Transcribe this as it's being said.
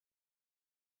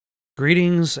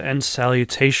Greetings and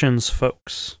salutations,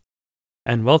 folks,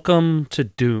 and welcome to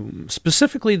Doom,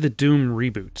 specifically the Doom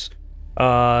reboot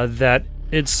that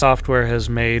id Software has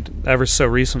made ever so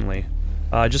recently,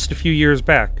 just a few years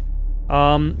back.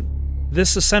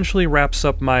 This essentially wraps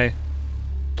up my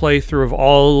playthrough of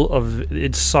all of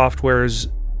id Software's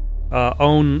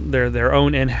their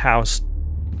own in-house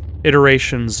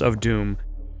iterations of Doom,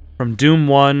 from Doom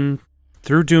 1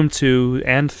 through Doom 2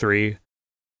 and 3,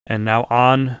 and now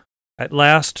on at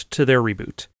last to their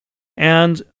reboot.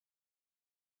 And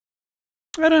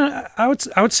I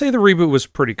would say the reboot was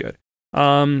pretty good.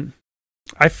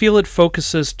 I feel it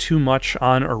focuses too much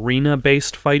on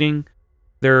arena-based fighting.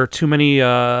 There are too many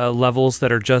levels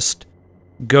that are just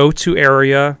go to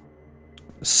area,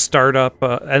 start up,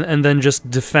 and then just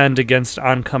defend against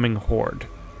oncoming horde.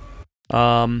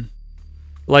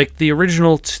 Like the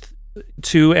original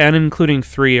 2 and including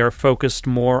 3 are focused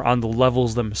more on the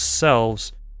levels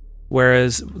themselves,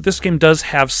 whereas this game does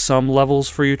have some levels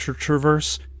for you to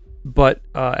traverse, but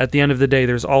at the end of the day,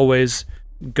 there's always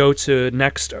go to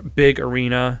next big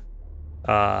arena,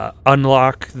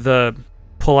 unlock the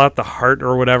pull out the heart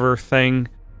or whatever thing,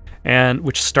 and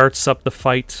which starts up the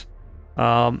fight,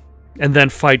 and then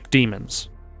fight demons.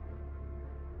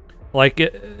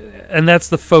 And that's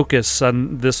the focus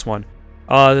on this one.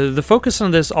 The focus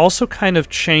on this also kind of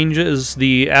changes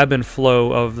the ebb and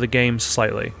flow of the game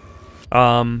slightly.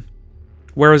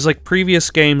 Whereas like previous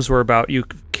games were about you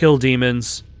kill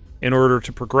demons in order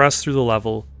to progress through the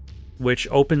level, which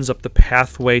opens up the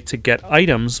pathway to get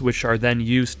items which are then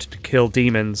used to kill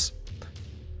demons.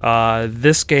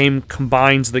 This game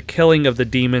combines the killing of the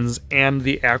demons and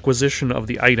the acquisition of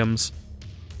the items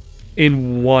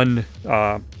in one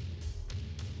pattern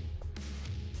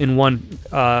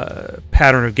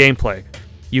of gameplay.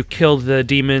 You kill the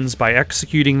demons by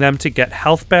executing them to get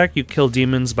health back. You kill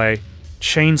demons by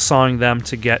chainsawing them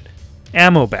to get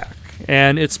ammo back.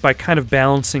 And it's by kind of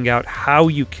balancing out how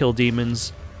you kill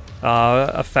demons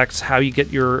affects how you get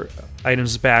your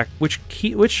items back, which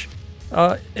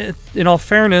in all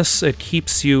fairness, it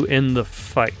keeps you in the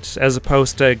fight, as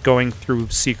opposed to going through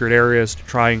secret areas to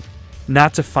trying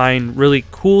not to find really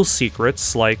cool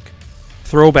secrets like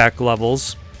throwback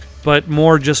levels, but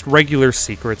more just regular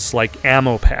secrets like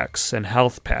ammo packs and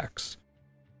health packs.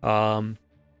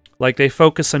 Like they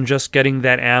focus on just getting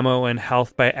that ammo and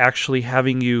health by actually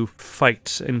having you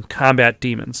fight and combat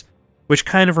demons, which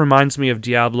kind of reminds me of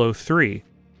Diablo 3,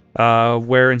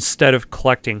 where instead of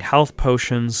collecting health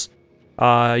potions,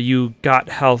 you got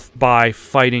health by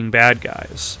fighting bad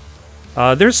guys.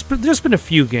 There's been a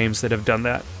few games that have done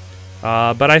that,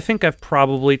 but I think I've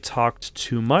probably talked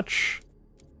too much.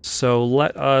 So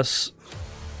let us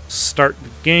start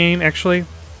the game, actually.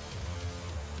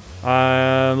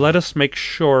 Let us make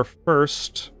sure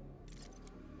first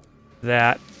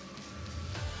that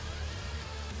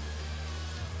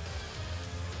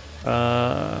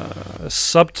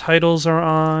subtitles are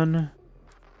on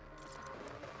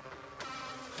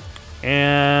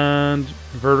and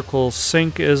vertical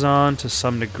sync is on to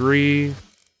some degree.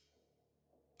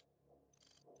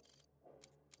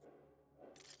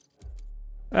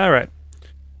 Alright.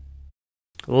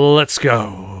 Let's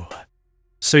go.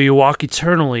 So you walk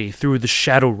eternally through the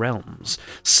shadow realms,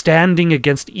 standing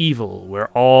against evil where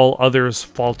all others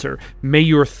falter. May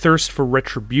your thirst for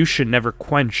retribution never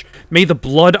quench. May the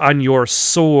blood on your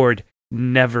sword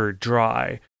never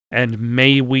dry. And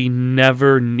may we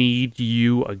never need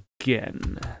you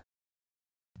again.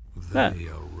 They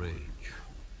are rage,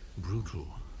 brutal,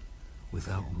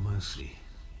 without mercy.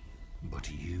 But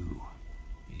you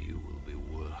will be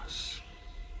worse.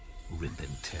 Rip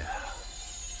and tear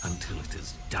until it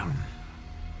is done.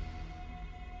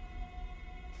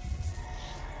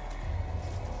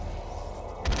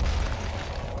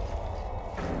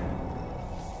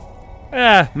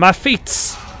 My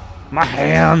feet! My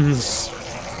hands!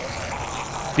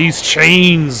 These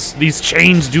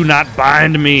chains do not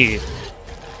bind me!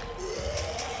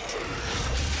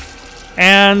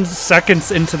 And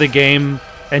seconds into the game,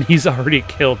 and he's already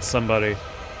killed somebody.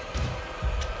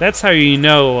 That's how you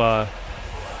know,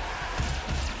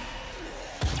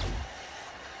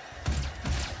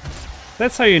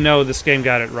 that's how you know this game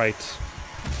got it right.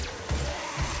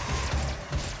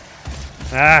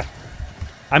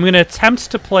 I'm gonna attempt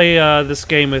to play this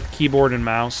game with keyboard and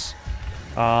mouse.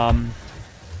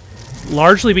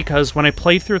 Largely because when I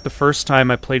played through it the first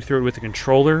time, I played through it with a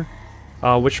controller,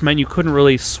 which meant you couldn't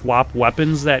really swap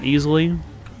weapons that easily.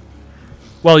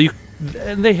 Well,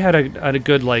 they had a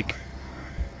good, like,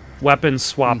 weapon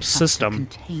swap system.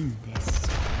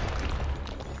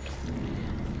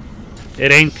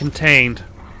 It ain't contained.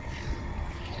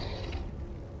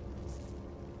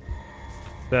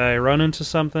 Did I run into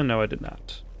something? No, I did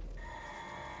not.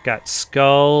 Got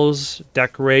skulls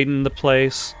decorating the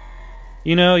place.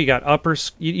 You know, you got upper...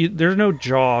 there's no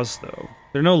jaws, though.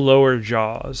 There are no lower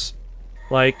jaws.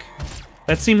 Like,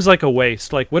 that seems like a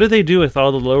waste. Like, what do they do with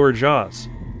all the lower jaws?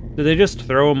 Do they just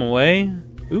throw them away?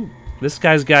 Ooh, this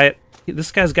guy's got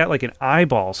like an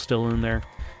eyeball still in there.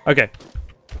 Okay.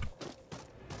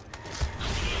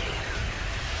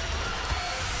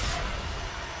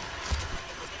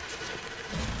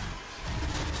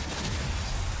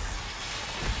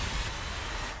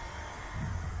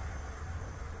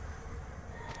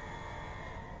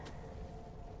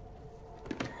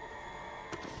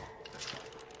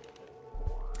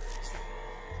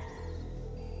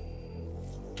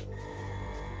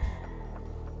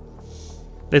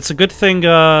 It's a good thing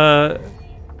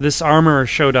this armor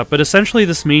showed up, but essentially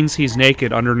this means he's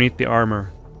naked underneath the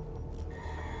armor.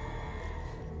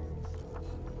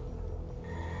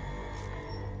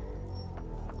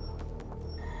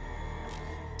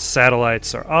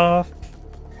 Satellites are off.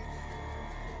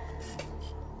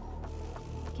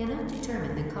 Cannot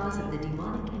determine the cause of the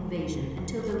demonic invasion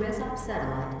until the Resop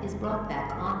satellite is brought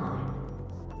back online.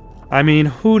 I mean,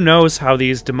 who knows how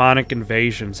these demonic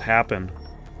invasions happen?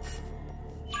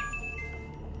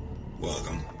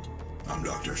 Welcome. I'm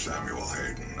Dr. Samuel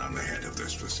Hayden. I'm the head of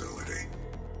this facility.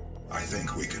 I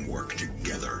think we can work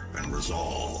together and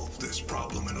resolve this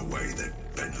problem in a way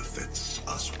that benefits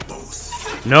us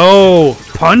both. No!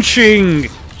 Punching!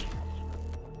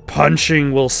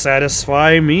 Punching will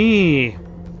satisfy me.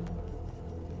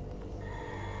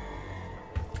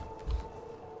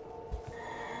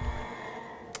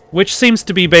 Which seems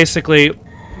to be basically,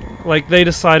 like, they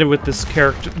decided with this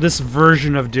character, this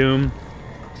version of Doom,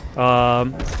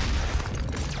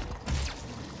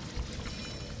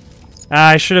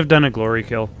 I should have done a glory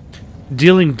kill.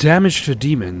 Dealing damage to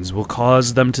demons will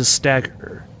cause them to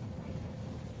stagger.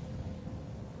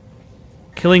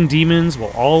 Killing demons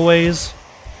will always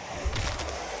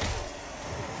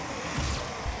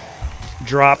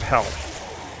drop health.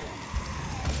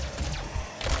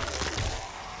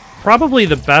 Probably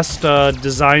the best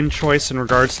design choice in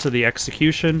regards to the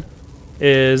execution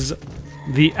is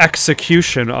the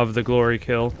execution of the glory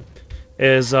kill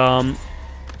is that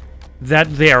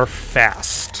they are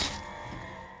fast.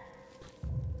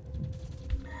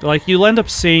 Like, you'll end up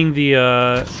seeing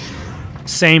the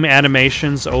same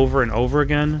animations over and over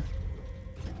again.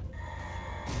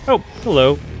 Oh,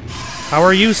 hello. How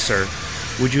are you, sir?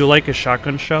 Would you like a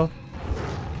shotgun shell?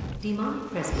 Demonic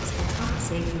presence at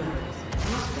unsafe levels.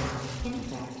 Lockdown in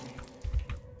effect.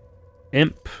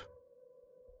 Imp.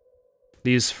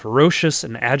 These ferocious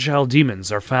and agile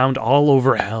demons are found all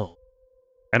over hell,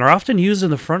 and are often used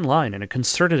in the front line in a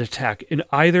concerted attack in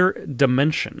either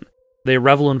dimension. They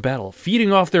revel in battle,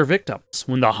 feeding off their victims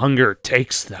when the hunger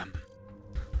takes them.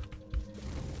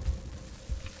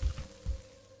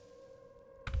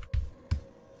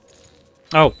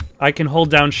 Oh, I can hold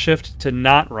down shift to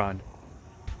not run.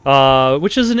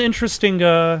 Which is an interesting,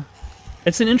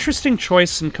 it's an interesting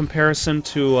choice in comparison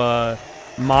to,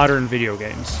 modern video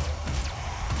games.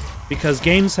 Because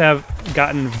games have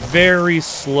gotten very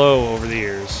slow over the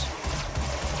years.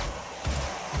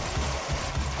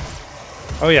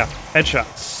 Oh yeah,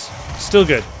 headshots. Still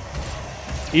good.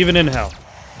 Even in hell.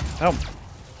 Oh.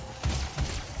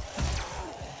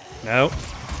 No.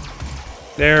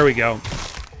 There we go.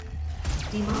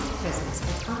 Demonic presence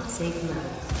at unsafe levels.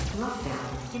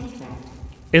 Lockdown in effect.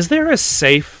 Is there a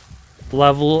safe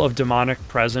level of demonic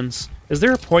presence? Is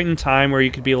there a point in time where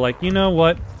you could be like, you know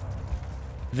what?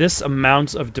 This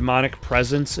amount of demonic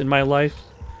presence in my life,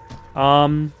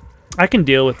 I can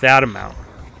deal with that amount.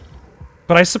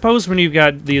 But I suppose when you've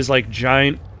got these, like,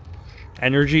 giant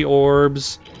energy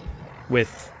orbs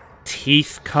with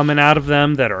teeth coming out of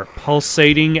them that are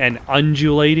pulsating and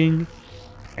undulating,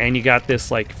 and you got this,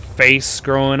 like, face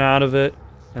growing out of it,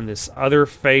 and this other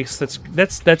face,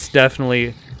 that's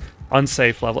definitely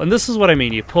unsafe level. And this is what I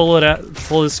mean. You pull it out,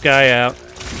 pull this guy out,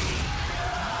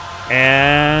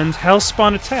 and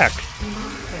Hellspawn attack.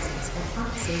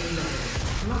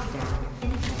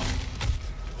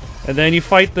 And then you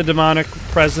fight the demonic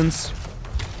presence.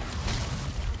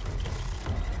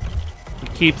 You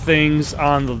keep things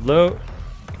on the low.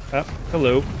 Oh,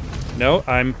 hello. No,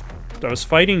 I was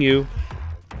fighting you.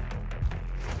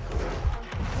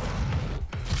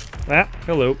 Ah,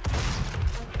 hello.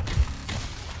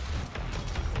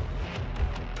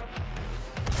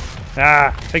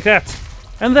 Ah, take that.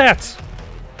 And that!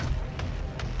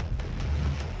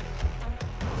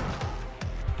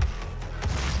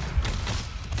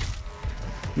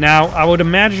 Now, I would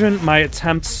imagine my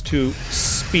attempts to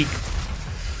speak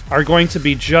are going to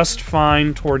be just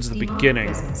fine towards the Demonic beginning.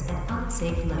 presence at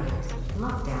unsafe levels.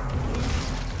 Lockdown.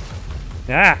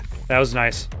 Ah, that was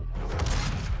nice.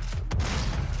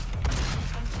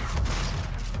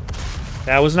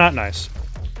 That was not nice.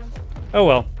 Oh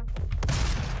well.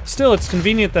 Still, it's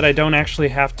convenient that I don't actually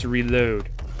have to reload.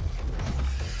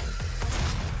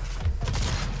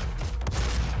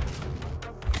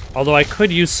 Although I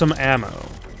could use some ammo.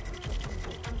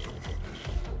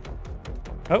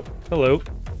 Oh, hello.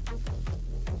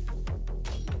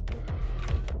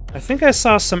 I think I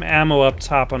saw some ammo up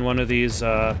top on one of these,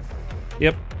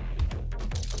 yep.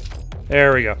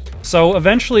 There we go. So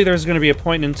eventually there's going to be a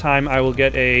point in time I will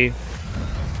get a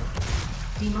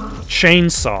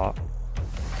chainsaw.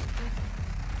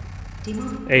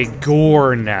 A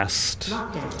gore nest.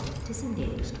 Lockdown.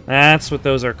 Disengaged. That's what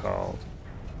those are called.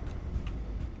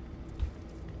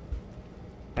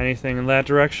 Anything in that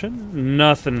direction?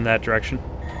 Nothing in that direction.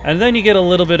 And then you get a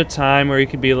little bit of time where you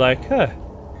could be like, huh.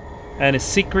 And his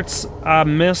secrets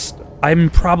missed. I'm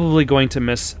probably going to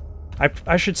miss...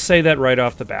 I should say that right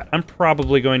off the bat. I'm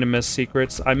probably going to miss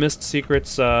secrets. I missed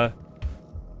secrets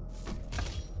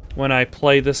when I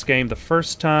played this game the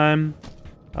first time.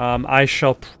 I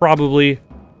shall probably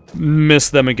miss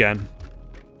them again.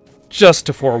 Just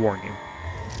to forewarn you.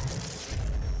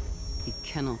 He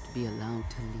cannot be allowed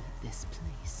to leave this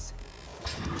place.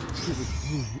 He would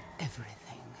ruin everything.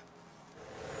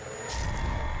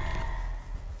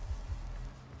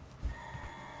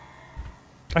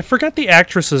 I forget the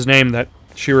actress's name that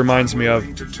she reminds me of.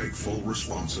 I'm willing to take full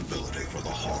responsibility for the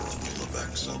horrible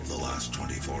events of the last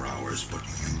 24 hours, but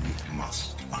you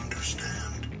must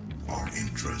understand. Our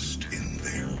interest in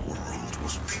their world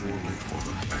was purely for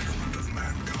the betterment of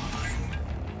mankind.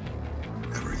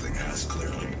 Everything has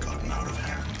clearly gotten out of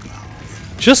hand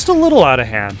now. Just a little out of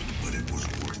hand. But it was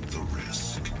worth the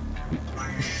risk,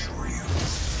 I assure you.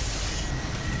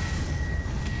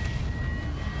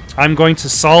 I'm going to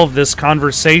solve this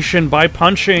conversation by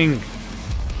punching.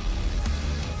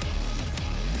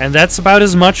 And that's about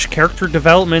as much character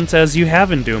development as you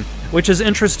have in Doom. Which is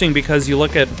interesting because you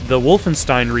look at the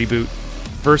Wolfenstein reboot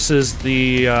versus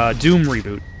the Doom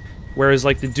reboot. Whereas,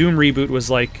 like, the Doom reboot was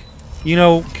like, you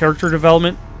know, character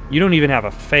development, you don't even have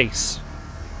a face.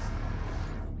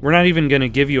 We're not even going to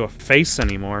give you a face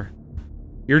anymore.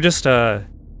 You're just a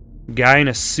guy in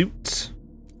a suit.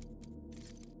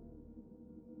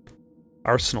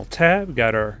 Arsenal tab,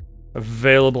 got our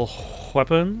available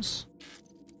weapons.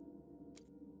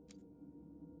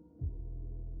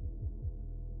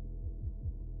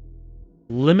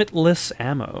 Limitless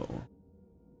ammo.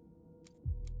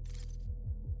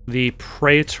 The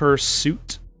Praetor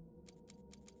suit.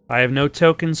 I have no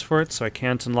tokens for it, so I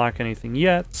can't unlock anything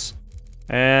yet.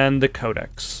 And the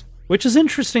codex. Which is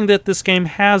interesting that this game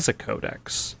has a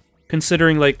codex.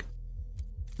 Considering, like,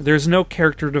 there's no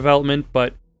character development,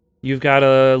 but you've got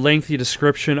a lengthy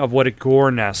description of what a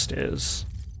gore nest is.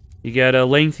 You get a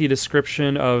lengthy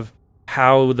description of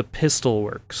how the pistol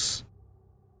works.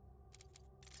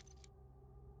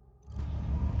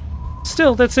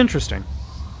 Still, that's interesting.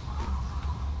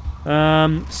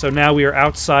 So now we are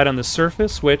outside on the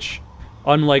surface, which,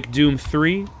 unlike Doom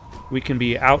 3, we can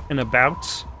be out and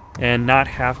about and not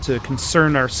have to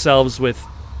concern ourselves with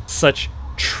such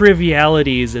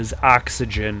trivialities as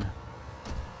oxygen.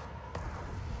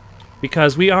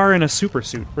 Because we are in a super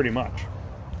suit, pretty much.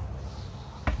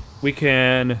 We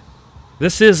can...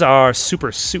 This is our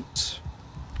super suit.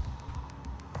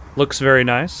 Looks very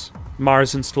nice.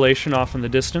 Mars installation off in the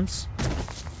distance.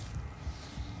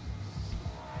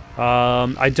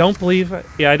 I don't believe...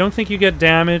 Yeah, I don't think you get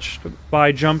damaged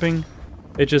by jumping.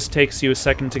 It just takes you a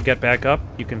second to get back up.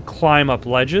 You can climb up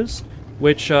ledges,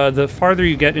 which the farther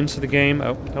you get into the game...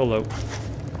 Oh, hello.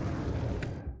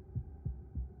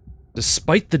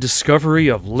 Despite the discovery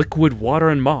of liquid water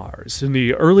on Mars in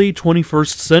the early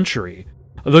 21st century,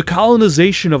 the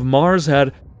colonization of Mars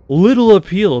had little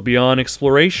appeal beyond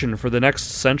exploration for the next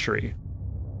century.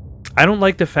 I don't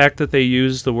like the fact that they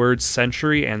use the words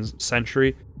century and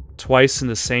century twice in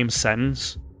the same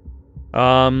sentence.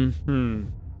 At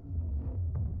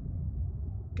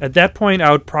that point,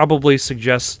 I would probably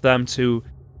suggest them to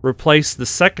replace the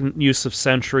second use of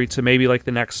century to maybe like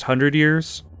the next 100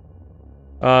 years.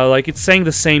 Like, it's saying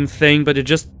the same thing, but it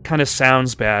just kind of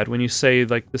sounds bad when you say,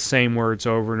 like, the same words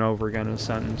over and over again in a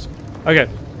sentence. Okay,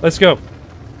 let's go.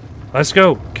 Let's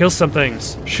go. Kill some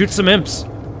things. Shoot some imps.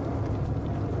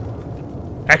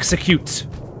 Execute.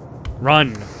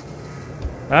 Run.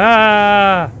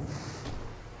 Ah!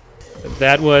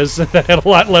 That had a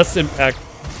lot less impact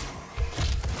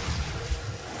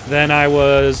than I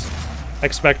was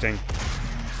expecting.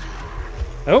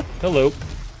 Oh, hello.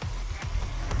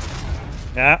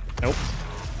 Ah, nope.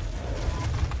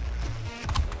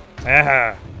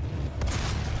 Aha.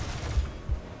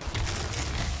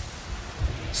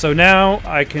 So now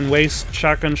I can waste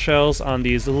shotgun shells on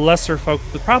these lesser folk.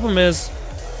 The problem is...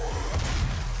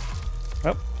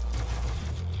 Oh.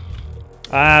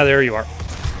 Ah, there you are.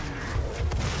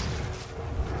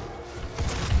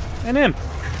 An imp.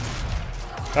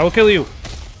 I will kill you.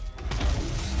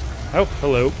 Oh,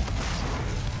 hello.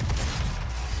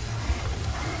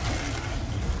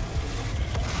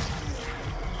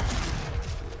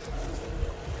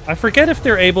 I forget if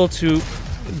they're able to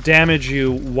damage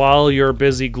you while you're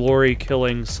busy glory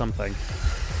killing something.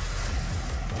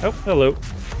 Oh, hello.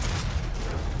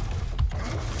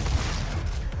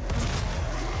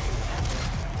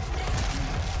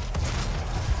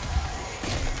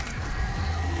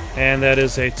 And that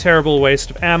is a terrible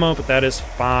waste of ammo, but that is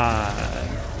fine.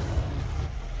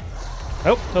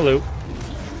 Oh, hello.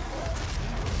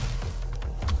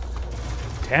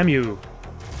 Damn you.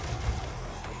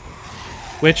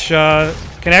 Which,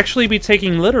 can actually be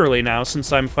taken literally now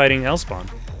since I'm fighting Hellspawn.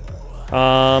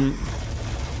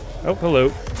 Oh,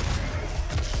 hello.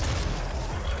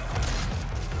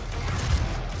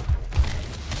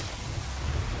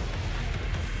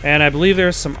 And I believe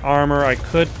there's some armor I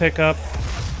could pick up.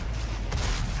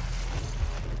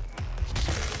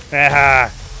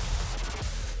 Aha!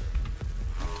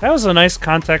 That was a nice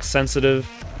context-sensitive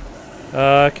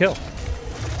kill.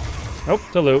 Oh,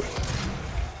 hello.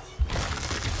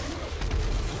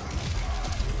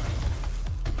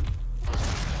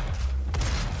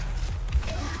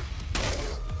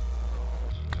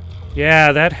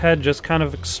 Yeah, that head just kind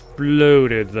of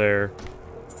exploded there.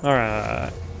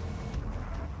 Alright.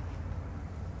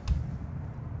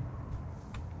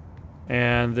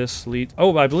 And this leads...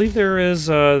 Oh, I believe there is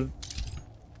a...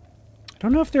 I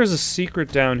don't know if there's a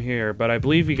secret down here, but I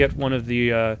believe you get one of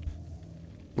the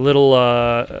little,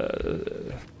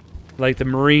 like the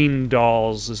marine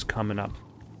dolls is coming up.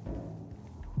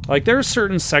 Like, there are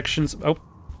certain sections... Oh.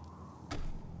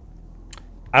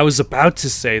 I was about to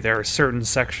say there are certain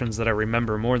sections that I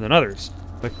remember more than others,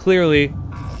 but clearly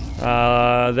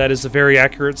that is a very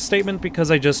accurate statement because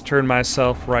I just turned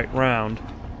myself right round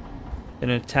in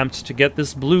an attempt to get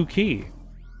this blue key.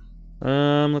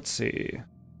 Let's see.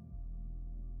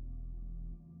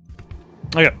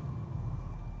 Okay.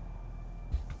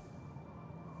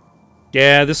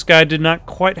 Yeah, this guy did not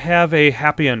quite have a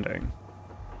happy ending.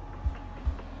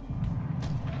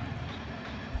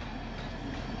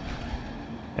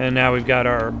 And now we've got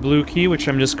our blue key, which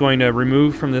I'm just going to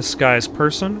remove from this guy's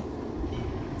person.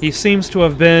 He seems to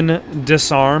have been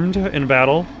disarmed in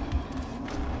battle.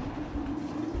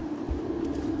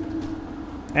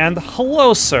 And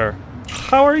hello, sir.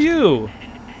 How are you?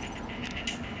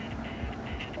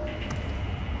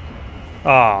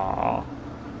 Aww.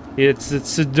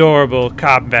 It's adorable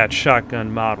combat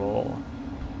shotgun model.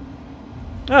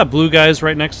 Ah, blue guy's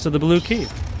right next to the blue key.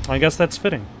 I guess that's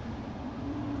fitting.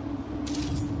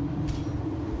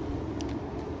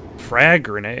 Frag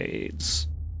grenades.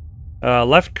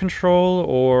 Left control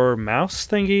or mouse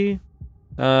thingy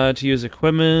to use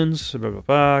equipment. Blah, blah,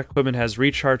 blah. Equipment has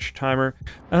recharge timer.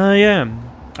 Yeah.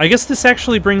 I guess this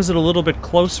actually brings it a little bit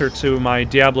closer to my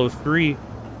Diablo 3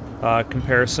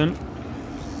 comparison.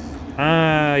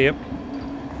 Yep.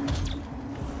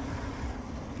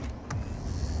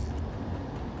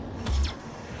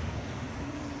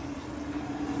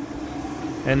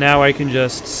 And now I can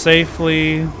just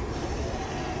safely,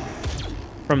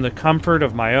 from the comfort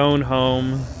of my own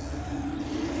home,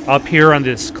 up here on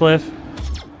this cliff,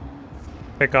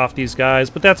 pick off these guys,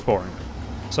 but that's boring.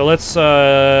 So let's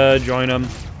join them.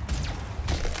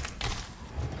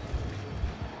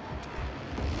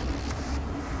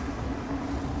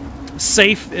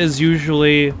 Safe is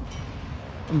usually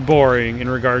boring in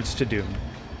regards to Doom.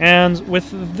 And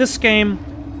with this game,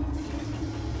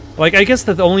 like, I guess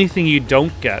that the only thing you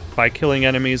don't get by killing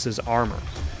enemies is armor.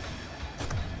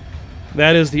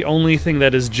 That is the only thing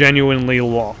that is genuinely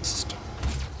lost.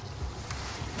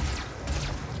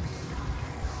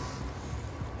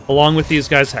 Along with these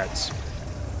guys' heads.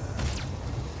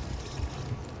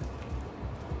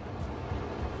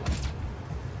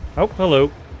 Oh,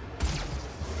 hello.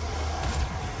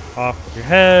 Off with your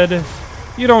head.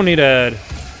 You don't need a head.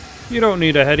 You don't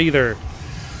need a head either.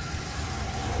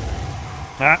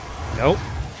 Ah, nope.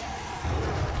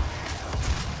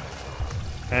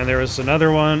 And there was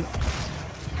another one.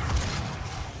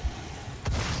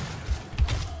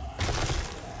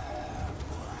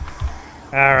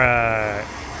 Alright.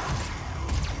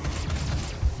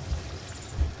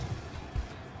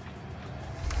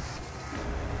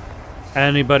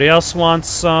 Anybody else wants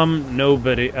some?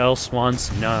 Nobody else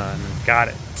wants none. Got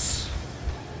it.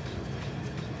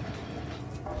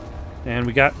 And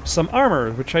we got some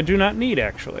armor, which I do not need,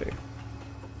 actually.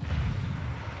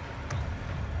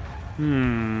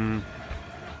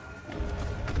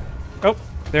 Oh,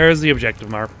 there's the objective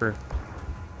marker.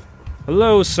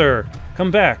 Hello, sir.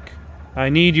 Come back. I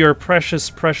need your precious,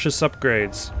 precious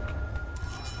upgrades.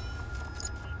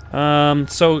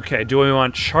 So, okay, do we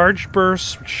want charge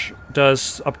burst, which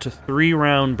does up to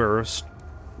 3-round burst,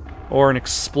 or an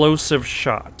explosive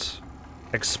shot?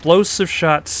 Explosive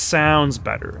shot sounds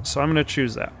better, so I'm going to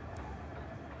choose that.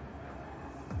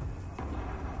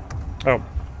 Oh,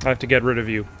 I have to get rid of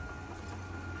you.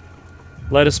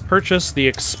 Let us purchase the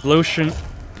explosive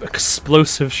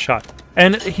shot.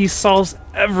 And he solves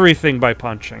everything by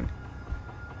punching.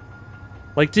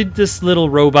 Like, did this little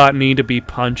robot need to be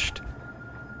punched?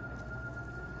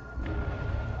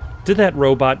 Did that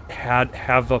robot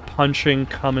have a punching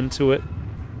come into it?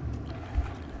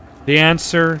 The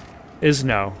answer is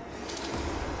no.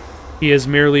 He is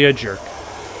merely a jerk.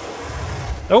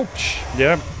 Oh,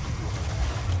 yeah.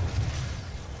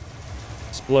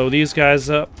 Let's blow these guys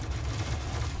up.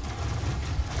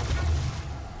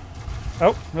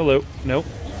 Oh, hello. Nope.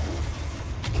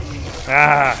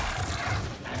 Ah!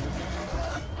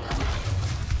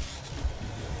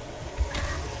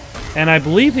 And I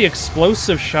believe the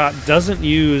explosive shot doesn't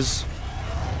use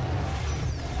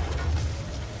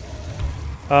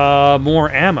more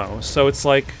ammo, so it's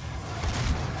like,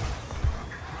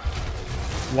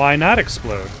 why not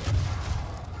explode?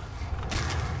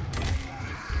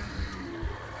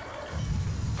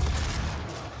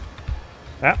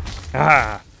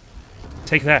 Ah!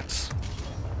 Take that.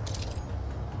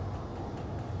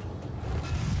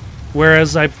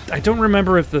 Whereas I don't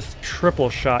remember if the triple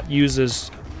shot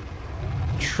uses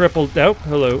triple... Oh,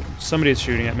 hello. Somebody's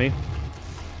shooting at me.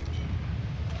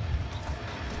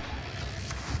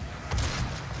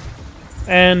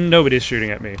 And nobody's shooting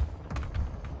at me.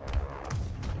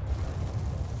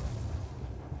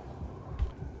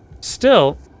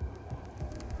 Still,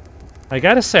 I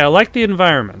gotta say, I like the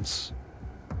environments.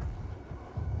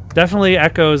 Definitely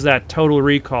echoes that Total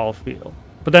Recall feel.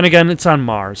 But then again, it's on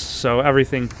Mars, so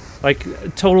everything... Like,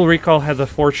 Total Recall had the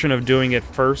fortune of doing it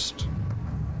first.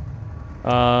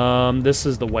 This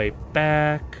is the way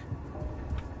back.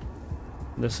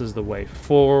 This is the way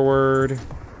forward.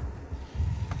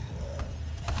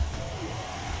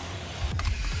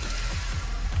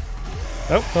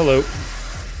 Oh, hello.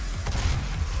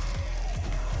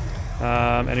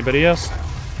 Anybody else?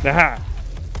 Aha!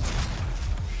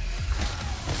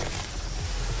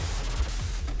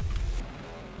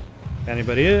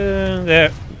 Anybody in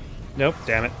there? Nope,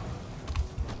 damn it.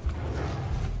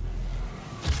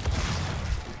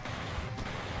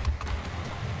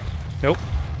 Nope.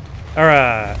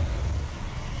 Alright.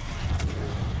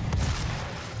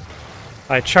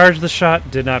 I charged the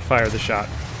shot, did not fire the shot.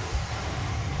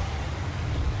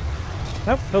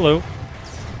 Oh, hello.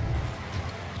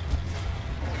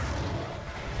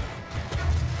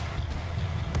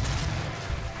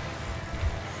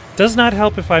 Does not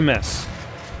help if I miss.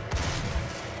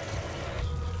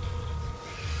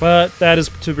 But that is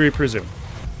to be presumed.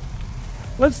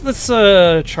 Let's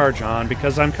charge on,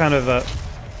 because I'm kind of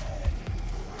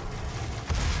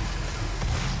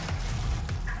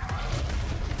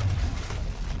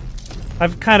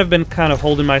I've kind of been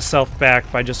holding myself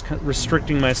back by just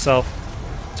restricting myself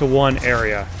to one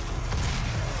area.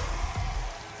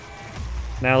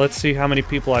 Now let's see how many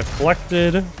people I've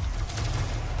collected.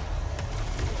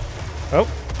 Oh.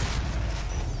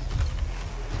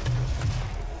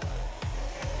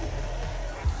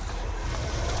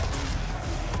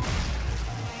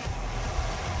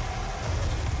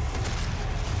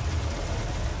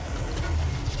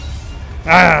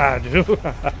 Ah!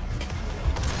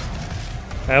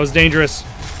 That was dangerous.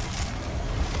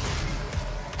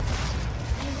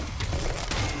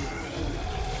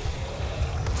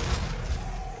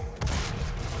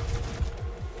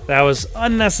 That was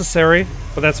unnecessary,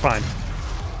 but that's fine.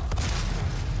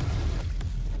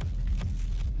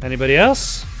 Anybody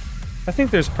else? I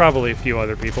think there's probably a few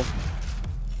other people.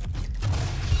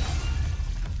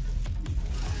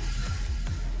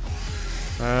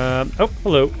 Oh,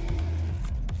 hello.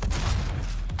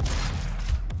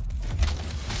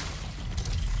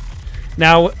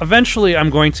 Now, eventually I'm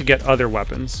going to get other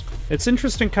weapons. It's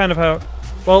interesting kind of how...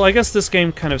 Well, I guess this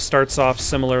game kind of starts off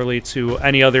similarly to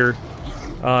any other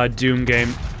Doom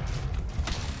game.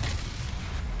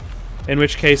 In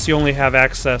which case you only have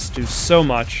access to so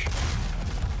much.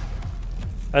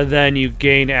 And then you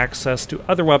gain access to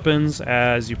other weapons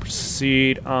as you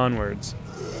proceed onwards.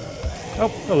 Oh,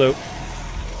 hello.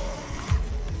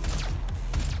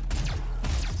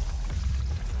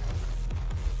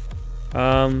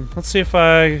 Let's see if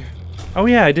I... Oh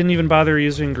yeah, I didn't even bother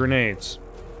using grenades.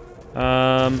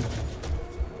 Oh,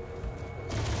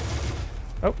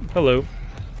 hello.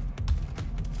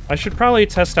 I should probably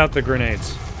test out the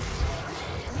grenades.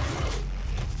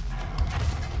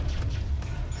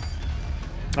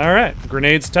 Alright,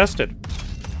 grenades tested.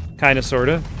 Kinda,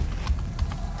 sorta.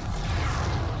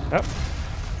 Oh.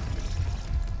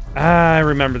 Ah, I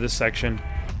remember this section.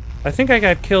 I think I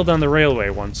got killed on the railway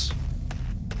once.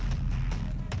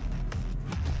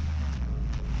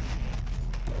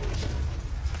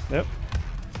 Yep.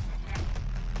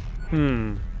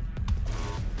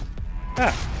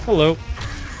 Ah, hello.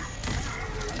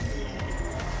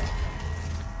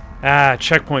 Ah,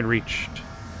 checkpoint reached.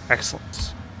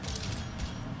 Excellent.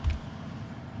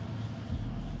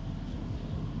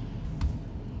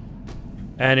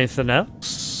 Anything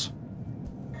else?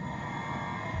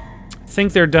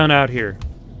 Think they're done out here.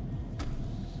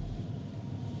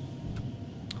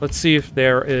 Let's see if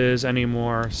there is any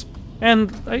more.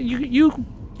 And you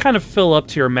kind of fill up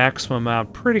to your maximum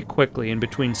amount pretty quickly in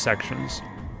between sections.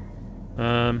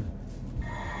 Nope,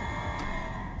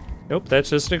 that's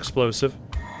just explosive.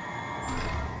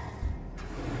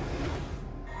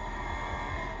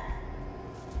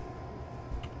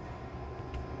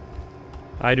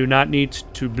 I do not need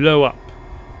to blow up.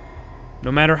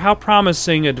 No matter how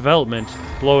promising a development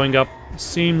blowing up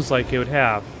seems like it would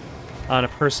have on a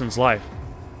person's life.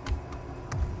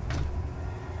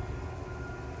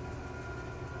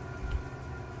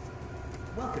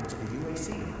 Welcome to the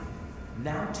UAC.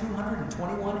 Now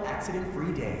 221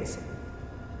 accident-free days.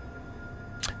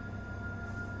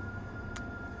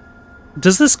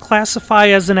 Does this classify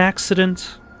as an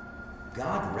accident?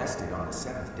 God rested on the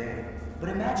 7th day, but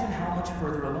imagine how much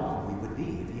further along we would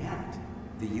be if he hadn't.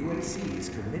 The UAC is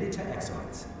committed to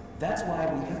excellence. That's why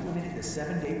we implemented the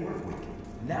 7-day work week.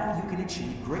 Now you can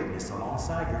achieve greatness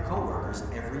alongside your coworkers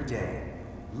every day.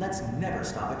 Let's never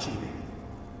stop achieving.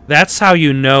 That's how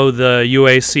you know the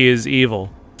UAC is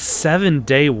evil.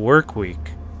 7-day work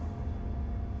week.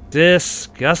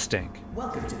 Disgusting.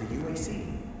 Welcome to the UAC.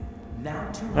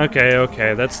 Now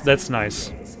Okay, that's nice.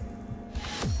 days.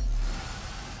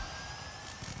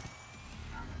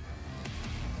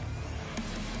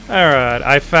 Alright,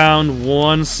 I found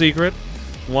 1 secret,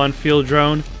 1 field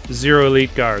drone, 0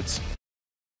 elite guards.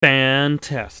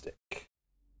 Fantastic.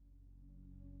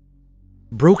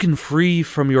 Broken free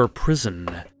from your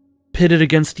prison, pitted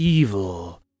against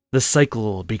evil, the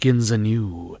cycle begins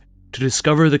anew. To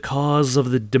discover the cause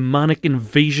of the demonic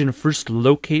invasion, first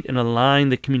locate and align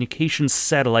the communications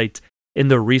satellite in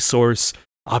the Resource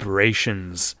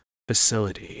Operations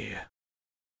Facility.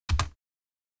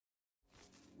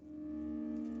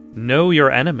 Know your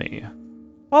enemy.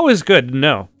 Always good to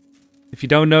know. If you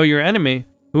don't know your enemy,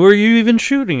 who are you even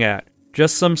shooting at?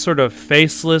 Just some sort of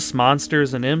faceless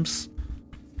monsters and imps?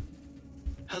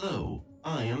 Hello,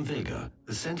 I am Vega,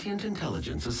 the sentient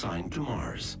intelligence assigned to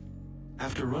Mars.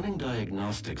 After running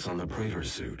diagnostics on the Praetor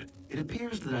suit, it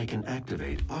appears that I can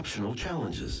activate optional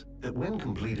challenges that, when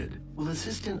completed, will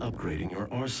assist in upgrading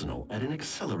your arsenal at an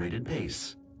accelerated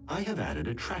pace. I have added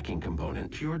a tracking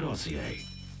component to your dossier.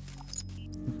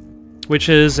 Which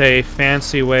is a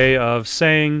fancy way of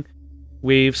saying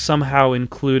we've somehow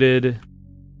included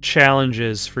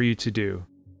challenges for you to do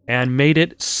and made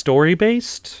it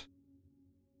story-based?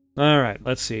 Alright,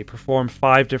 let's see. Perform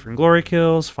 5 different glory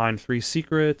kills, find 3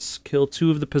 secrets, kill 2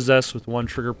 of the possessed with 1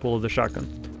 trigger pull of the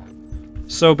shotgun.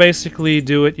 So basically,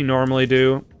 do what you normally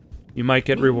do. You might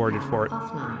get rewarded for it.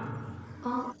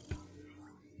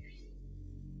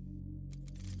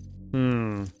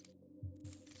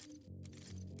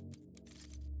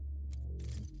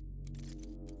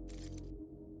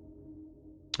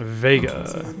 Vega.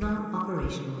 Is not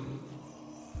operational.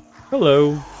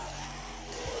 Hello.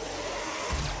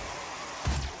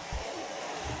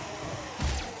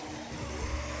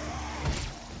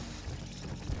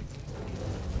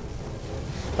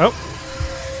 Oh.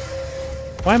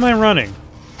 Why am I running?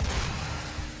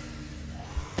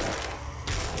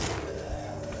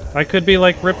 I could be,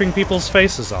 like, ripping people's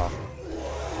faces off.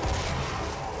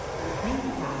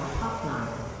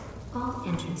 All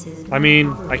entrances. I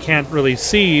mean, I can't really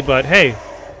see, but hey.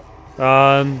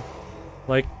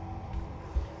 Like,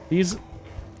 these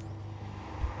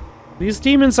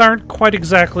demons aren't quite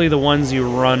exactly the ones you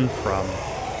run from.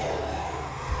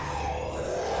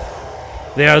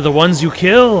 They are the ones you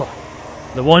kill!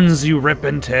 The ones you rip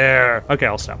and tear. Okay,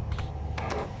 I'll stop.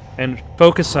 And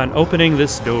focus on opening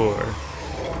this door.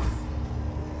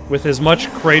 with as much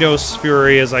Kratos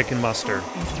fury as I can muster.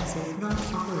 Entrances not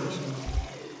operational.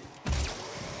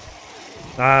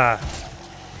 Ah.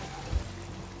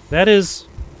 That is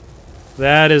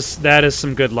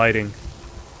some good lighting.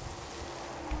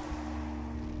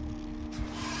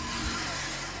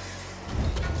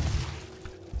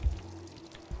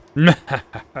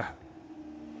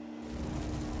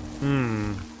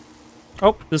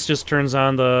 Oh, this just turns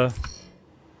on the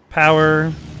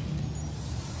power.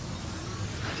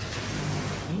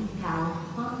 Main power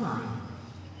online.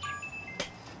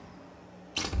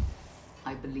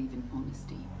 I believe in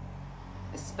honesty,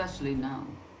 especially now,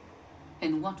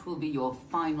 in what will be your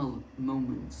final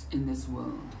moments in this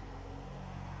world.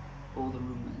 All the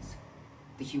rumors,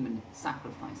 the human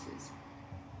sacrifices,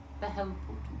 the hell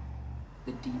portal,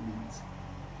 the demons.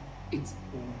 It's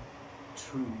all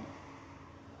true.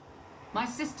 My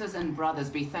sisters and brothers,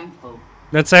 be thankful.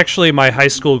 That's actually my high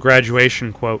school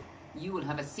graduation quote. You will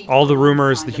have a seat All the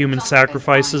rumors, alongside the them human just as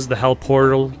sacrifices, the hell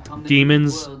portal, become the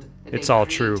demons, world that it's they all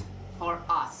create true. For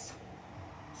us,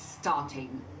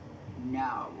 starting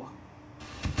now.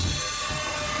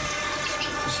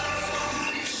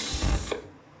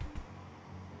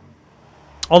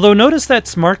 Although notice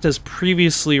that's marked as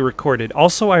previously recorded.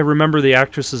 Also, I remember the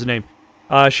actress's name.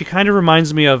 She kind of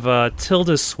reminds me of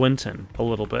Tilda Swinton a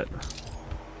little bit.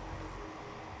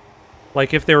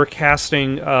 Like if they were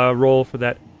casting a role for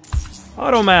that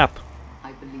auto map.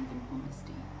 I believe in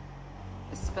honesty,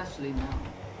 especially now.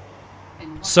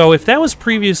 And So if that was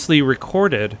previously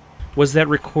recorded, was that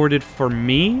recorded for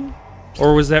me?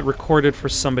 Or was that recorded for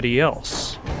somebody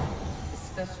else?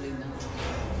 especially now,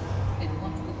 in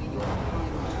what will be your final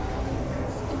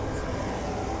moments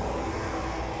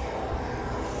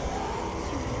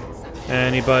in this world.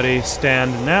 Anybody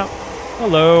standing out?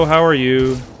 Hello, how are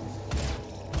you?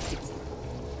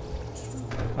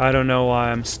 I don't know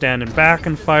why I'm standing back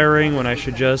and firing when I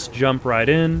should just jump right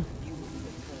in.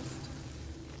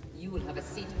 You will have a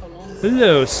seat alongside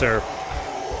Hello, sir.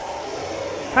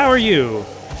 How are you?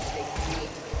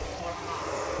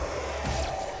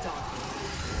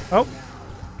 Oh.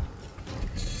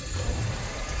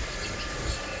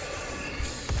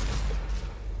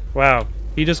 Wow,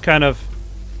 he just kind of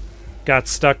got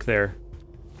stuck there.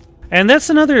 And that's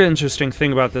another interesting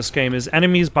thing about this game, is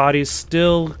enemies' bodies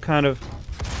still kind of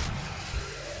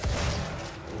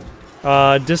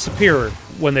disappear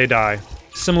when they die.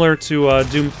 Similar to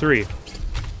Doom 3.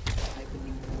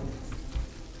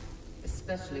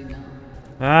 especially now.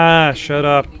 Ah, shut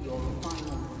up. Your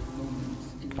final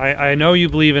moments in I know you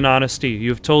believe in honesty.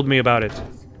 You've told me about it.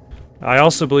 I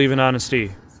also believe in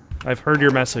honesty. I've heard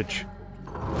your message.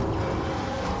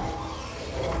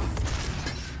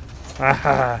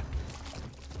 Aha.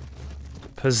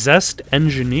 Possessed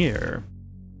Engineer.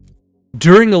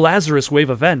 During a Lazarus Wave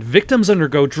event, victims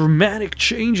undergo dramatic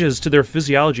changes to their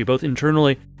physiology, both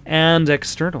internally and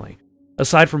externally.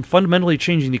 Aside from fundamentally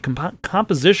changing the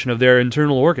composition of their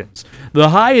internal organs, the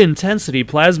high-intensity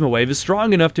plasma wave is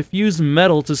strong enough to fuse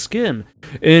metal to skin.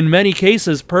 In many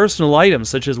cases, personal items,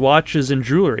 such as watches and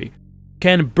jewelry,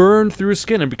 can burn through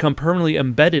skin and become permanently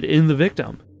embedded in the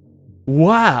victim.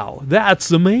 Wow,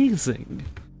 that's amazing.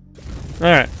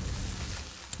 Alright.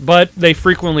 But they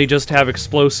frequently just have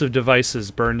explosive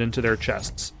devices burned into their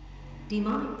chests.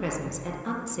 Demonic presence at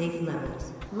unsafe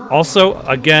levels. Also,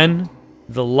 again,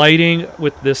 the lighting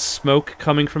with this smoke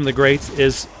coming from the grates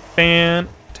is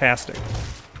fantastic.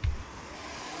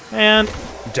 And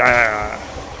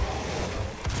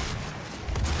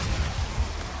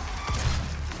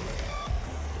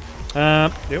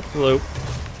yep, hello.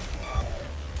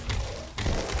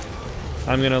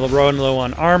 I'm gonna run low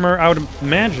on armor. I would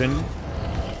imagine.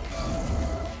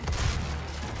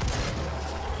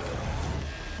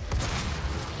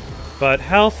 But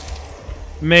health,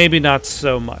 maybe not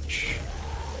so much.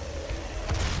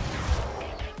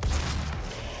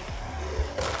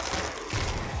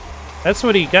 That's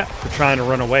what he got for trying to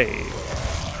run away.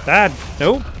 That,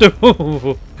 nope.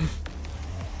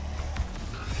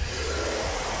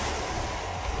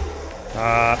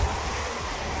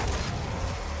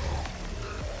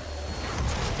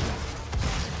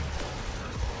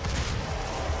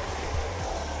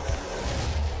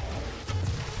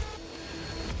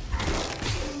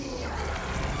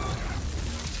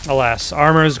 Alas,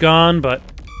 armor is gone, but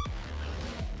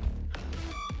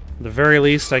at the very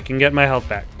least I can get my health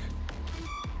back.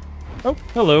 Oh,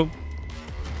 hello.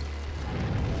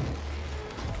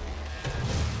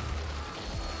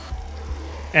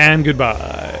 And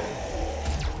goodbye.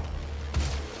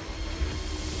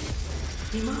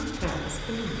 Demonic presence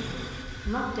eliminated.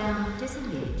 Lockdown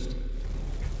disengaged.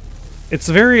 It's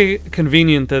very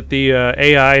convenient that the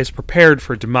AI is prepared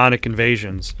for demonic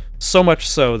invasions. So much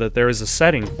so that there is a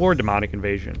setting for demonic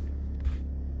invasion.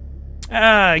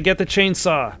 Ah, get the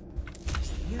chainsaw.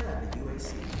 Here at the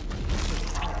UAC, we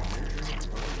take pride in nurturing its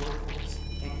own workforce,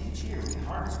 and each year we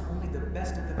harvest only the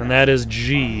best of the best. And that is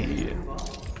G.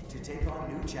 To take on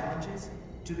new challenges,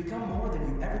 to become more than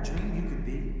you ever dreamed you could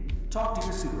be. Talk to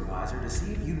your supervisor to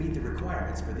see if you meet the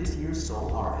requirements for this year's Soul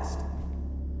Harvest.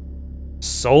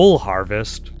 Soul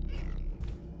Harvest?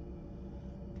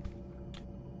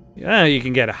 Yeah, you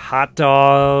can get a hot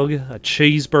dog, a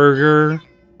cheeseburger,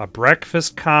 a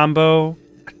breakfast combo,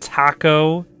 a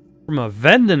taco from a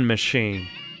vending machine.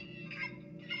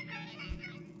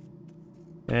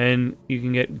 And you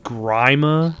can get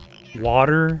Grima,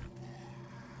 water,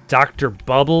 Dr.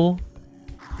 Bubble.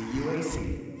 The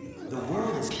UAC. The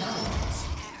world is counting on us.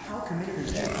 How committed are you?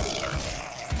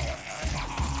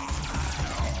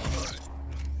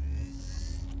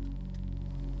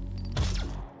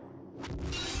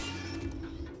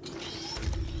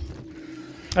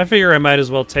 I figure I might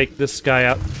as well take this guy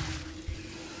out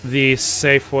the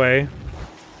safe way.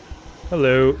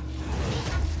 Hello.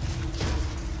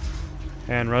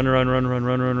 And run.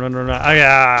 Ah,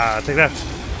 yeah, take that.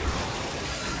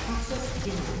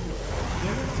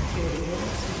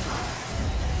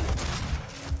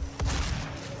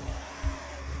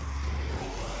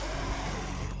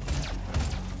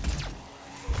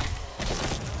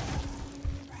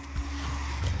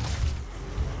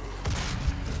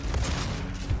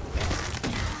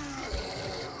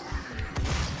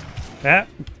 That,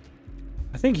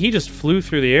 I think he just flew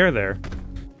through the air there.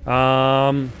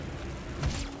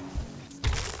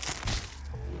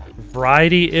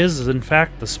 Variety is, in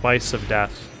fact, the spice of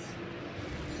death.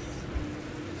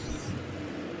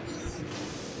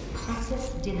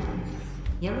 Access denied.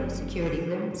 Yellow security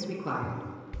clearance required.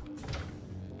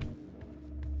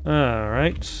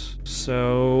 Alright,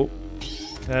 so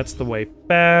that's the way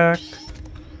back.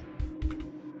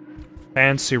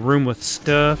 Fancy room with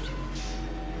stuff.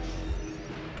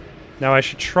 Now I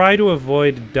should try to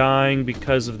avoid dying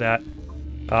because of that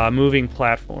moving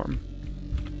platform.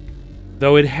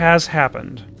 Though it has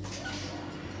happened.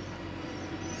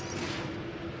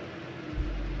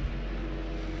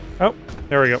 Oh,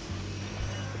 there we go.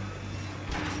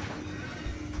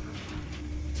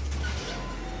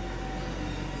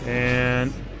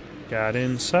 And got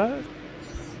inside.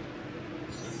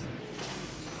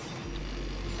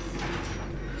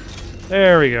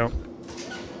 There we go.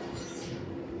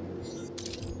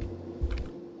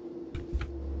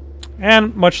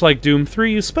 And much like Doom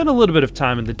 3, you spend a little bit of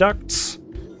time in the ducts,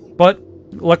 but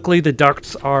luckily the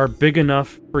ducts are big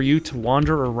enough for you to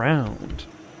wander around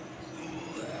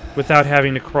without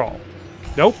having to crawl.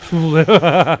 Nope.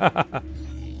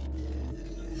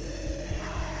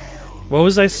 What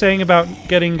was I saying about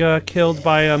getting killed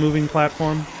by a moving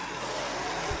platform?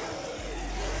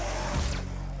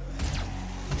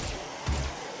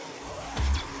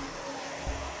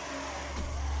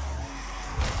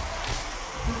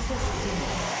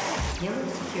 Yellow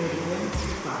security clearance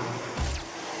required.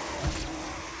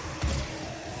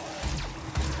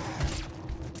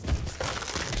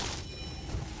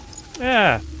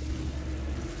 Yeah.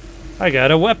 I got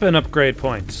a weapon upgrade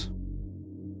point.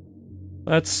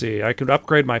 Let's see, I could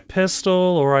upgrade my pistol,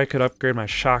 or I could upgrade my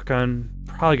shotgun.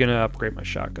 Probably gonna upgrade my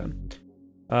shotgun.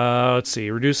 Let's see,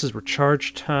 reduces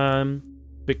recharge time,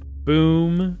 big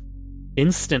boom,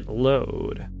 instant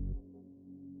load.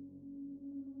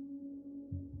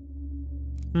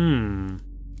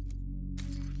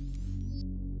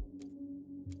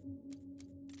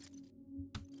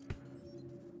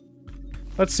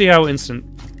 Let's see how instant...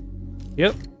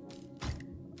 Yep.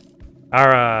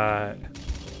 Alright.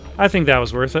 I think that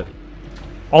was worth it.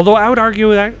 Although I would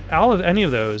argue that any of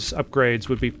those upgrades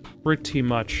would be pretty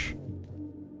much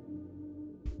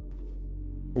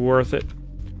worth it.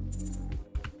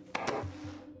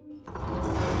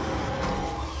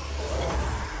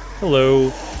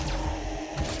 Hello.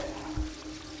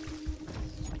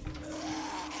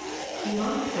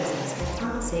 Beyond presence of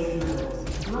unsafe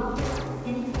levels. Lockdown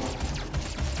in effect.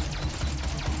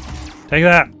 Take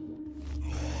that.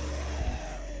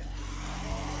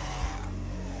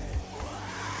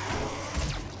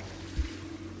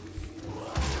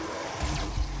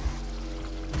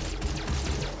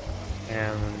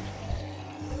 And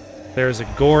there's a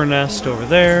gore nest over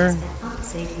there.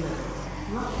 Unsafe levels.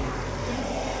 Lockdown.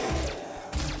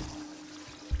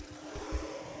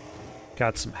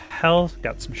 Got some health,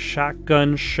 got some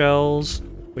shotgun shells,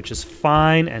 which is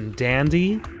fine and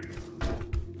dandy.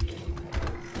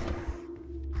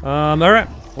 Alright,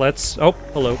 let's... Oh,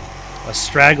 hello. A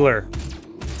straggler.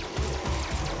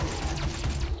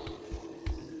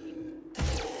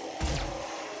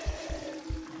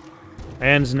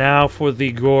 And now for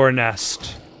the gore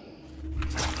nest.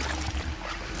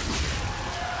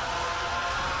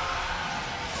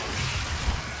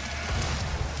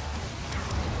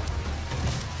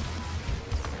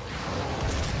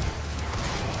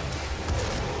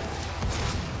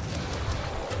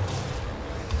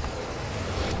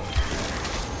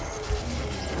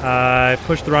 I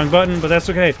pushed the wrong button, but that's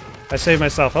okay. I saved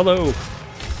myself. Hello.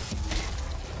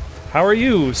 How are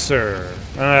you, sir?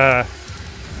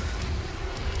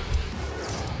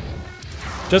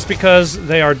 Just because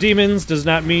they are demons does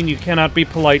not mean you cannot be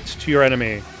polite to your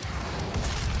enemy.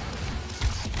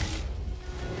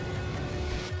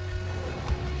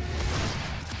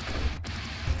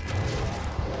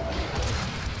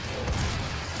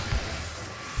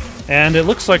 And it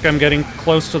looks like I'm getting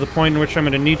close to the point in which I'm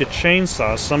going to need to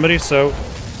chainsaw somebody, so...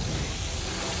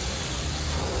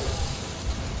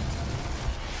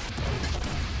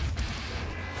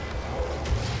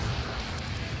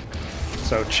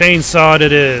 So, chainsawed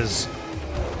it is.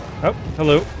 Oh,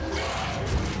 hello.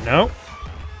 No.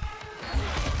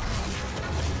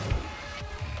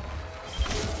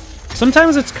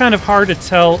 Sometimes it's kind of hard to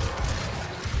tell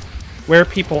where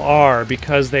people are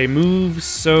because they move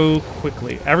so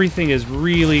quickly. Everything is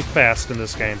really fast in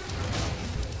this game.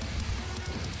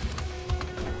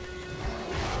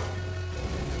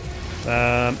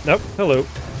 Nope. Hello.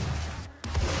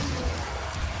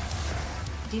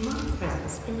 Demonic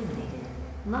presence eliminated.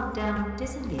 Lockdown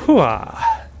disengaged.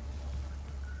 Hooah.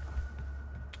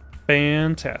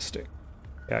 Fantastic.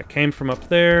 Yeah, it came from up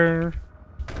there.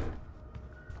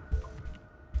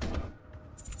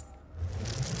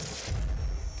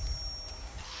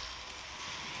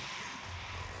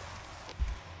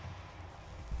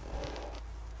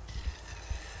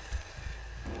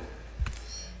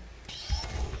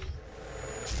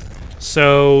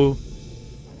 So,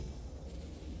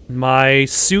 my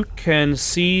suit can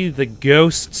see the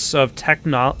ghosts of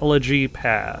technology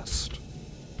past.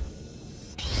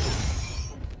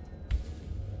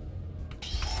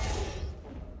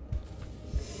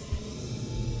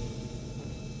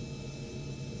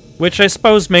 Which I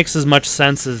suppose makes as much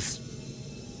sense as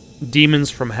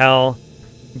demons from hell,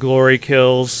 glory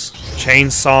kills,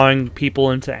 chainsawing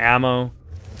people into ammo.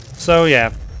 So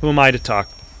yeah, who am I to talk?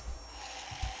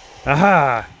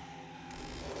 Aha!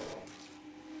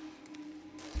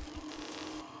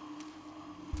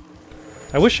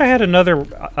 I wish I had another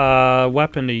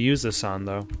weapon to use this on,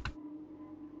 though.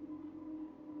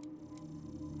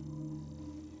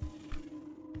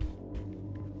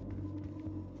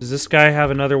 Does this guy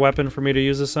have another weapon for me to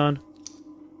use this on?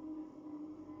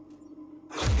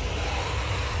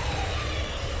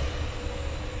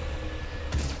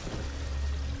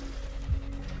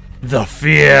 The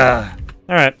fear!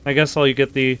 Alright, I guess I'll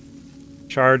get the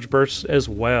charge burst as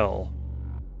well.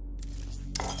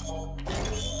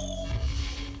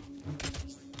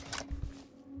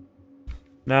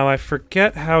 Now, I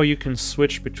forget how you can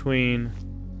switch between...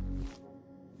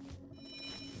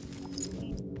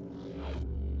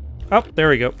 Oh, there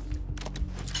we go.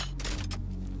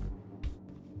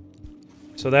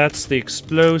 So that's the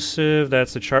explosive,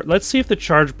 that's the charge... Let's see if the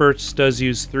charge burst does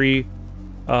use 3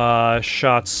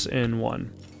 shots in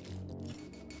one.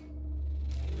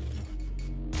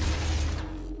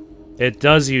 It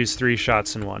does use 3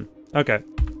 shots in one. Okay.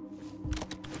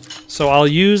 So I'll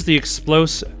use the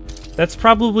explosive... That's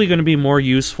probably going to be more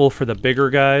useful for the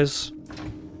bigger guys.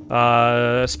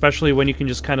 Especially when you can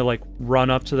just kind of like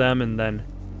run up to them and then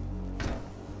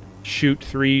shoot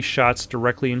 3 shots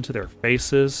directly into their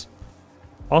faces.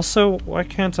 Also, why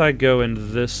can't I go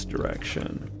in this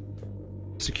direction?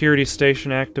 Security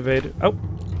station activated. Oh!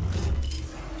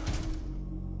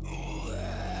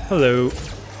 Hello.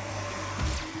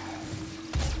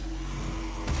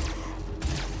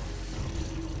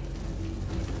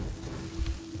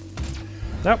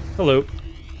 Oh, hello.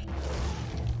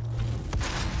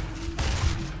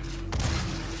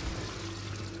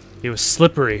 He was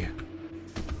slippery.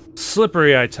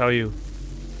 Slippery, I tell you.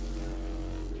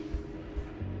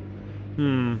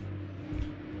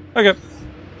 Okay.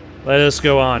 Let us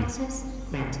go on. Access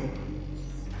granted.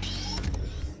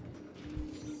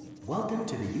 Welcome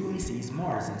to the UAC's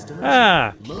Mars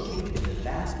installation, located in the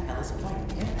vast Hellas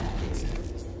Planet impact basin.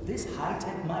 This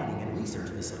high-tech mining and research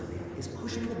facility is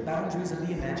pushing the boundaries of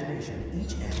the imagination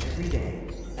each and every day.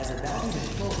 As a valued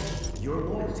employee, your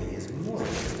loyalty is more than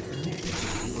just a commitment to the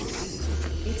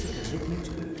UAC. It's a commitment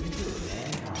to the future of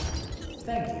mankind.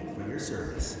 Thank you for your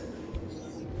service.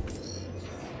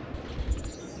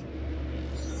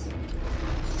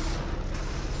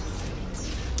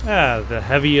 Ah, the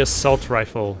heavy assault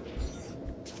rifle.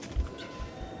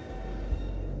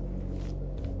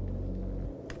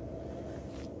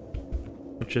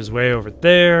 which is way over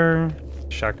there.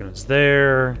 Shotgun is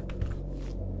there.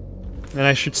 And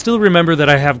I should still remember that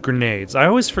I have grenades. I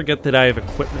always forget that I have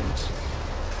equipment.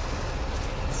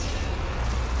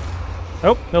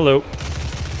 Oh, hello.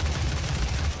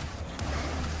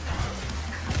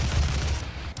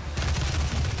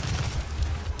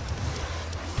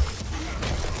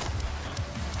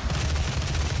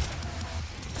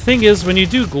 Thing is, when you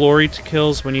do glory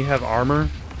kills when you have armor,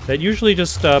 that usually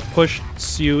just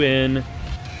pushes you in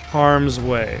harm's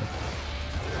way.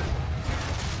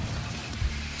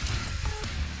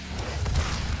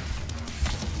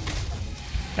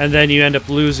 And then you end up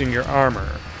losing your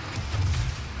armor.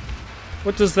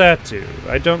 What does that do?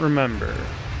 I don't remember.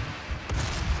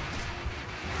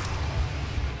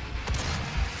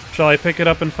 Shall I pick it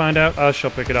up and find out? I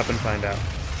shall pick it up and find out.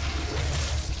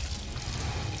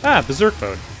 Ah, Berserk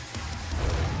mode.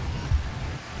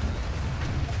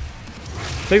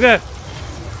 Take that.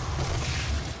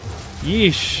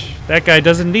 Yeesh. That guy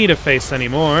doesn't need a face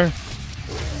anymore.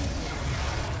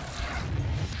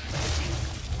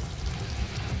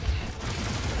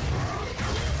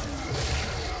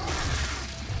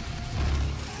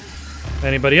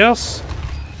 Anybody else?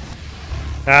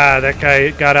 Ah, that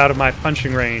guy got out of my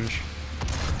punching range.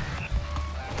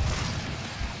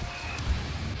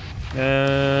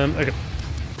 Okay.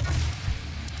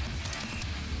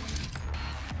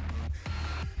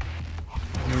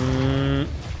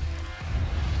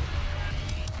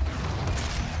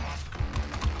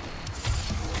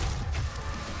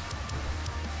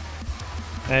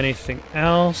 Anything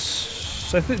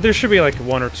else? I think there should be like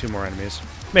 1 or 2 more enemies.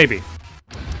 Maybe.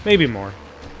 Maybe more.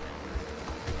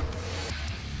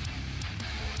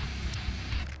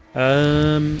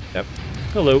 Yep.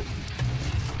 Hello.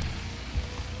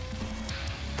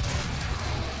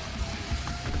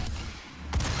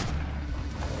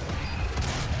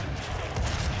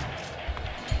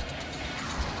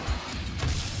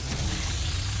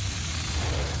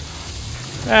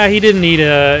 Ah, he didn't need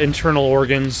internal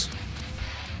organs.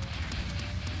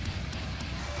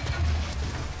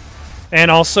 And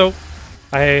also,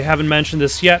 I haven't mentioned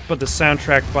this yet, but the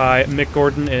soundtrack by Mick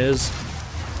Gordon is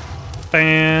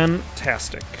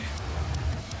fantastic.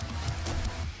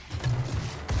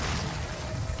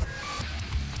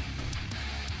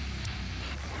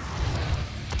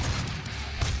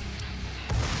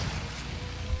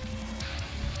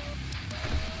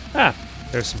 Ah,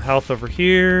 there's some health over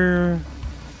here.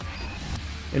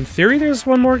 In theory, there's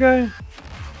one more guy.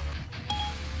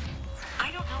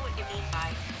 I don't know what you mean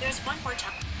by there's one more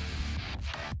time.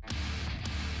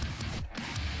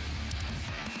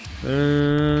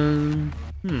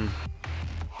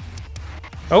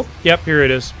 Oh, yep, here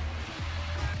it is.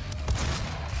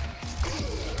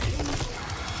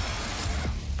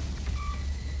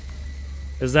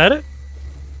 Is that it?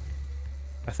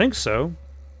 I think so.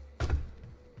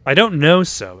 I don't know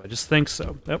so, I just think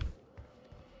so. Yep.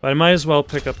 But I might as well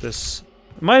pick up this.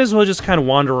 I might as well just kind of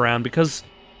wander around because,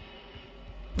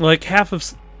 like, half of,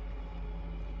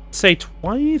 say,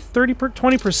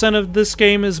 20% of this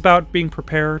game is about being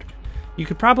prepared. You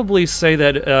could probably say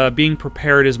that being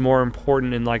prepared is more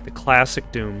important in, like, the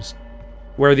classic Dooms,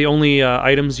 where the only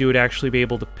items you would actually be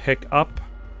able to pick up,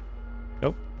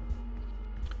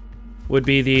 would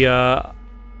be the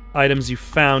items you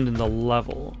found in the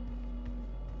level.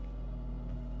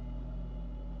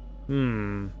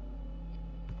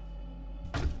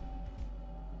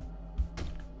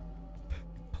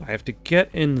 I have to get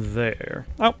in there.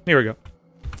 Oh, here we go.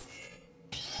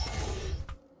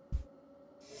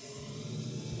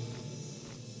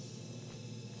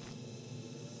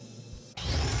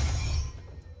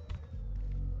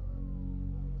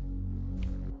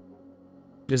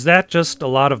 Is that just a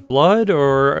lot of blood,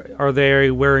 or are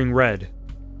they wearing red?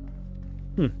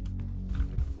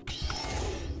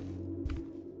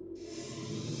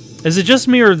 Is it just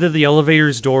me, or did the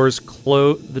elevator's doors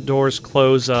close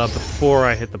before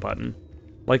I hit the button?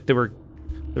 Like they're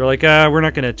like, we're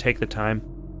not gonna take the time.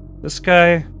 This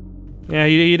guy, yeah,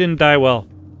 he didn't die well.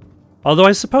 Although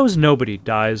I suppose nobody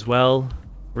dies well,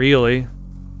 really.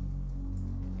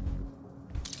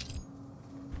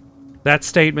 That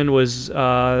statement was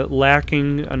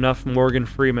lacking enough Morgan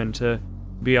Freeman to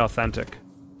be authentic.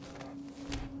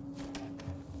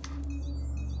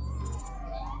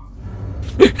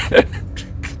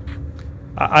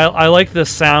 I like the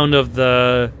sound of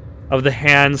the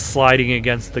hands sliding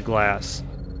against the glass.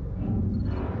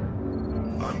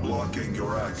 I'm blocking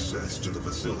your access to the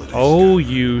facility. Oh,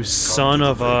 you son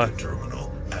of a...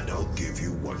 terminal, and I'll give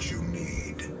you what you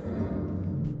need.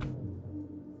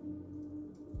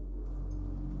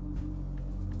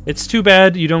 It's too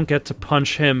bad you don't get to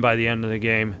punch him by the end of the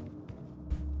game.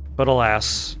 But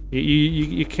alas,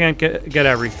 you can't get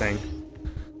everything.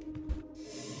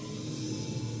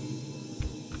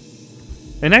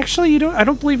 And actually, I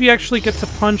don't believe you actually get to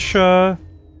punch the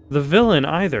villain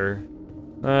either.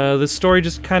 The story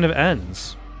just kind of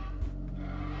ends.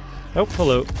 Oh,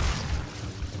 hello.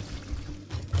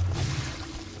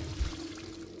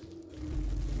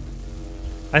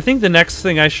 I think the next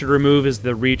thing I should remove is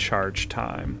the recharge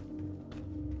time.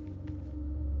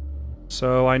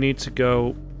 So I need to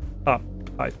go up,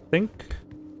 I think.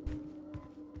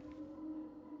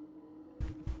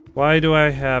 Why do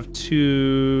I have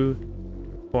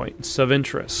 2 points of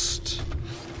interest?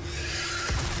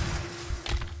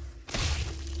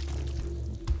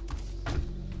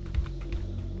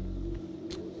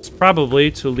 It's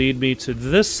probably to lead me to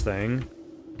this thing,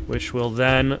 which will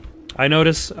then... I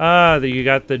notice, that you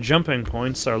got the jumping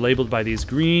points are labeled by these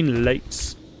green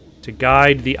lights to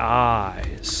guide the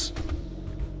eyes.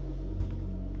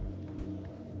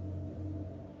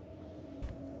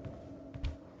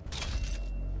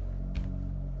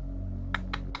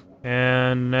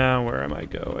 And now where am I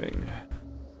going?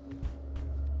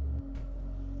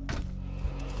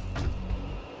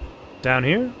 Down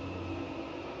here?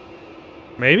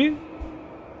 Maybe?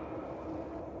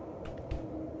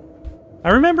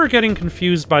 I remember getting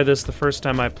confused by this the first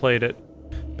time I played it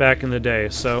back in the day,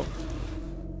 so...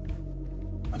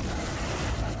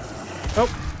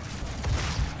 Oh.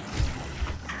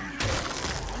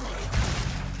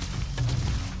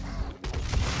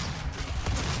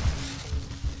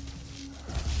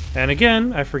 And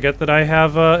again, I forget that I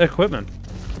have equipment,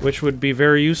 which would be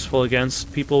very useful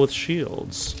against people with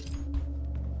shields.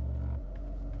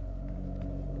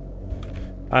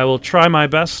 I will try my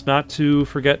best not to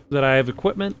forget that I have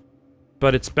equipment,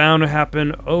 but it's bound to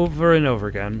happen over and over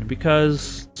again,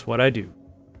 because it's what I do.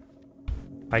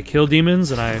 I kill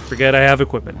demons and I forget I have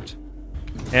equipment.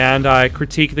 And I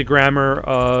critique the grammar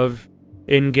of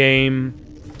in-game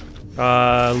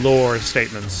lore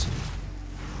statements.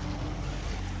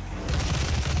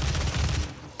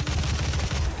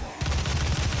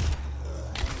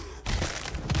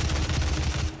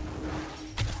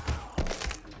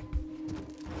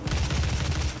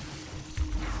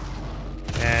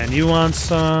 And you want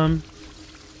some?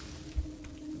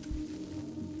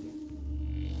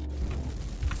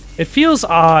 It feels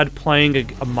odd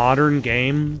playing a modern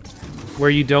game where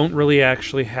you don't really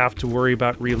actually have to worry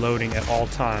about reloading at all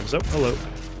times. Oh, hello.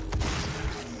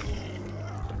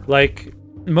 Like,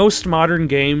 most modern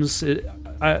games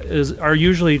are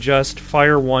usually just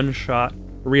fire one shot,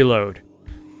 reload.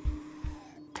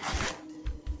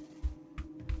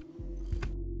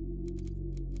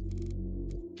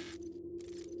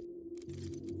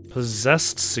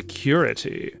 Possessed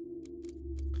security.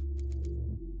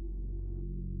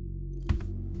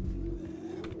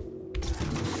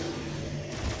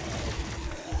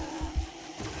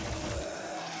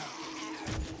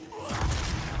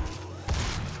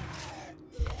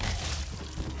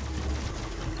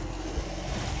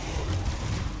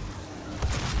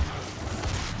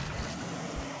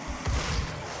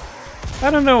 I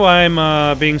don't know why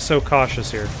I'm being so cautious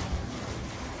here.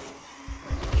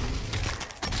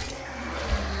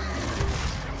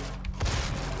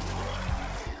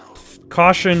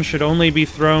 Caution should only be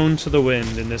thrown to the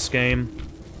wind in this game.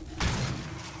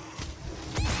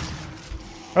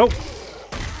 Oh!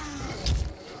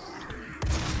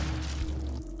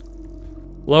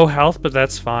 Low health, but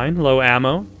that's fine. Low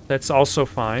ammo. That's also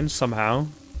fine, somehow.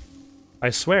 I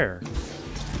swear.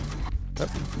 Oh,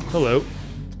 hello.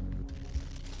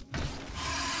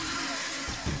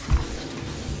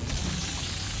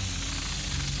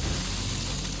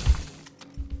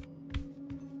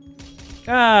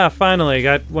 Ah, finally,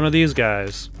 got one of these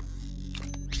guys.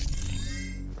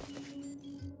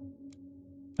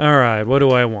 Alright, what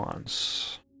do I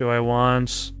want? Do I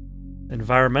want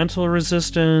environmental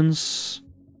resistance,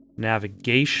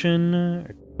 navigation,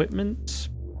 equipment,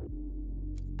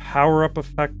 power-up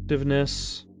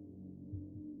effectiveness,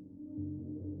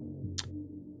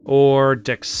 or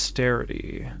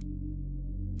dexterity?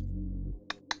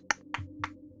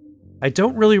 I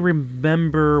don't really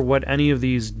remember what any of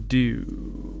these do.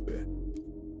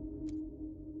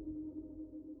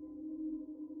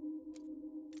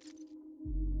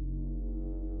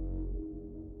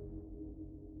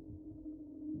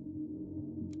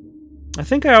 I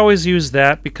think I always use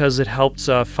that because it helps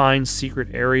find secret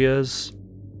areas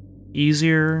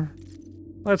easier.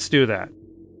 Let's do that.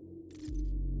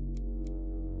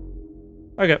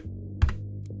 Okay.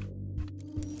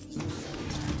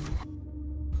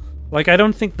 Like, I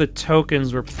don't think the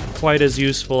tokens were quite as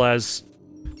useful as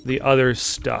the other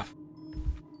stuff.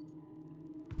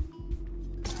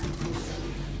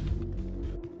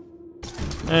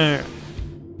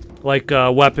 Like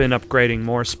weapon upgrading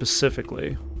more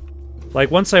specifically.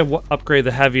 Like once I upgrade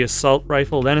the heavy assault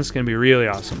rifle, then it's going to be really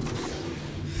awesome.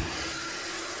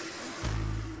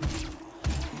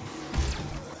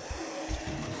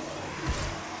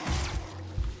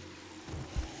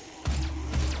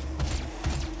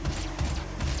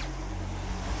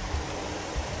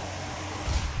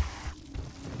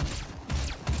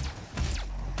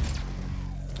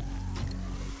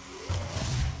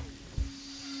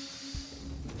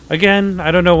 Again,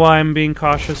 I don't know why I'm being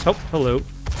cautious. Oh, hello.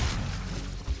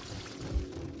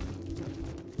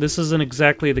 This isn't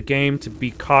exactly the game to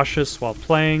be cautious while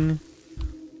playing.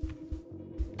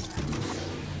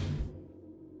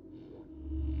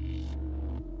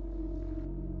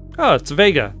 Oh, it's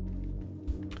Vega.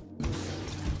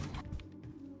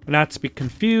 Not to be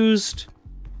confused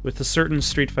with a certain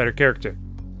Street Fighter character.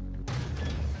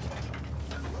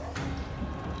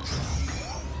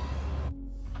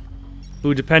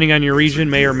 Who, depending on your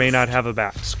region, may or may not have a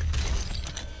mask.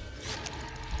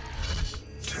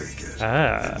 Take it.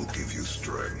 Ah. It will give you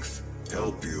strength,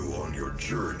 help you on your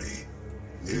journey,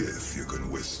 if you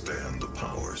can withstand the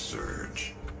power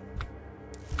surge.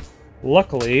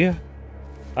 Luckily,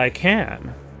 I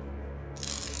can.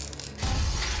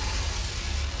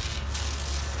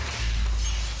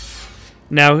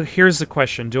 Now, here's the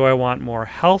question. Do I want more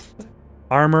health,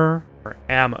 armor, or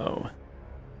ammo?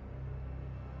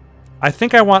 I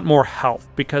think I want more health,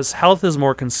 because health is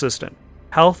more consistent.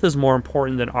 Health is more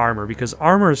important than armor, because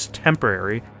armor is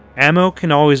temporary. Ammo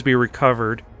can always be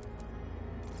recovered.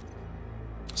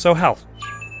 So health.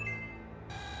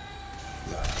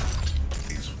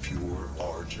 That is pure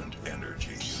Argent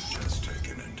energy you've just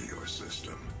taken into your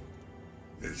system.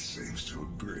 It seems to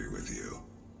agree with you.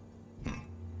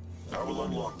 I will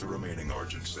unlock the remaining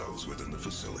Argent cells within the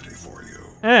facility for you.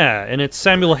 Ah, and it's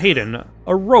Samuel Hayden,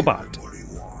 a robot. What he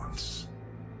wants.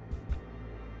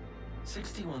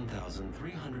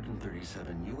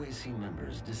 61,337 UAC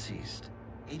members deceased.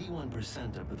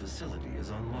 81% of the facility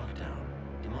is on lockdown.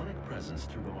 Demonic presence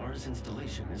through the Mars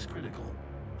installation is critical.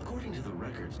 According to the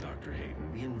records, Dr. Hayden,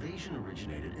 the invasion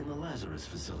originated in the Lazarus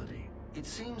facility. It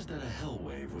seems that a hell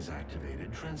wave was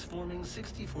activated, transforming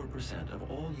 64%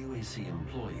 of all UAC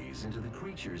employees into the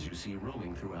creatures you see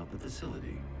roaming throughout the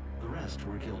facility. The rest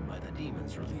were killed by the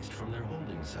demons released from their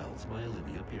holding cells by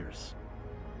Olivia Pierce.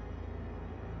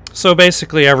 So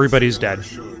basically, everybody's dead. I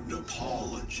should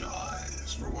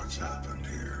apologize for what's happened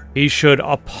here. He should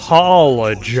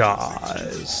apologize.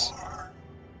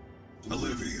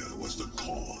 Olivia was the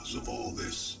cause of all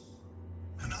this,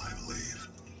 and I believe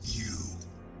you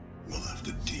will have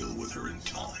to deal with her in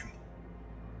time.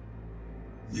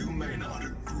 You may not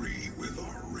agree with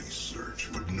our research,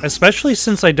 but no, Especially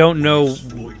since I don't know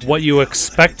what you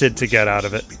expected to get out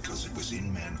of it. because it was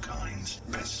in mankind's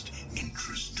best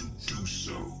interest to do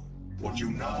so. What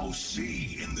you now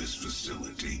see in this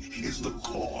facility is the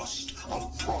cost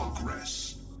of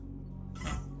progress.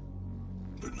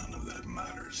 But none of that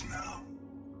matters now.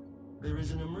 There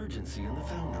is an emergency in the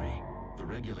foundry. The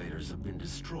regulators have been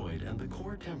destroyed and the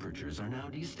core temperatures are now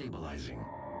destabilizing.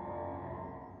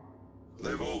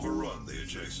 They've overrun the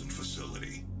adjacent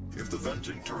facility. If the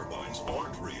venting turbines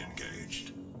aren't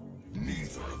re-engaged,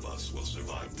 neither of us will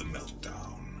survive the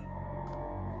meltdown.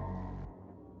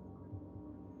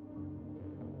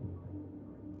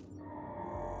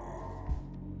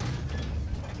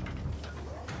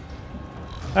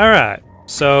 Alright,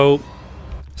 so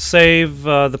save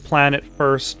the planet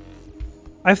first.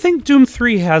 I think Doom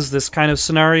 3 has this kind of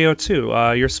scenario too.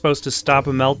 You're supposed to stop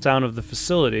a meltdown of the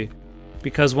facility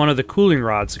because one of the cooling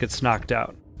rods gets knocked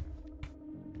out.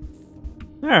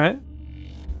 Alright.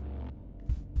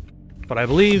 But I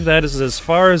believe that is as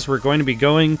far as we're going to be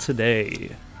going today.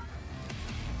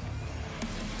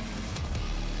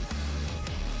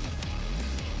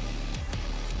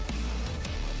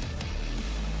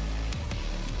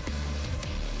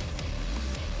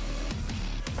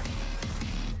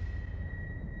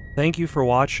 Thank you for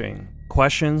watching.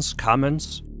 Questions,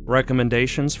 comments,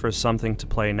 recommendations for something to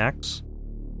play next?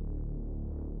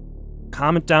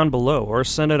 Comment down below or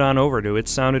send it on over to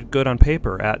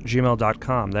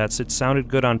itsoundedgoodonpaper@gmail.com. That's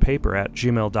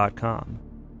itsoundedgoodonpaper@gmail.com.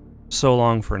 So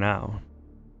long for now.